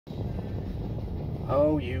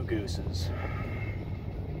Oh, you gooses.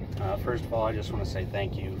 First of all, I just want to say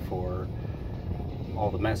thank you for all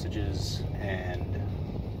the messages and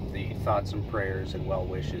the thoughts and prayers and well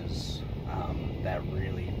wishes. That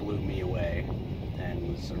really blew me away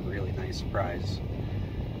and was a really nice surprise.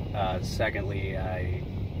 Secondly, I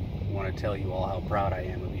want to tell you all how proud I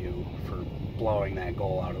am of you for blowing that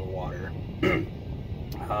goal out of the water.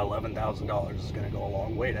 $11,000 is going to go a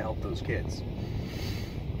long way to help those kids.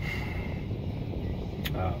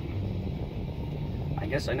 I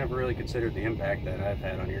guess I never really considered the impact that I've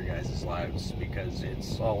had on your guys' lives, because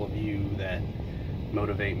it's all of you that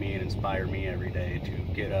motivate me and inspire me every day to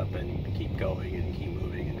get up and keep going and keep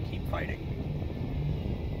moving and keep fighting.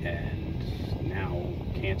 And now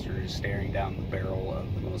cancer is staring down the barrel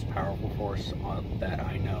of the most powerful force that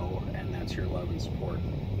I know, and that's your love and support.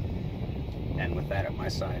 And with that at my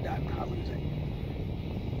side, I'm not losing.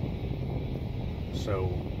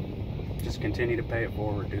 So just continue to pay it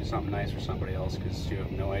forward, do something nice for somebody else, because you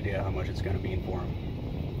have no idea how much it's going to mean for them.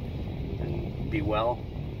 And be well,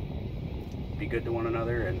 be good to one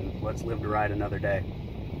another, and let's live to ride another day.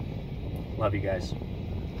 Love you guys.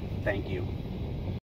 Thank you.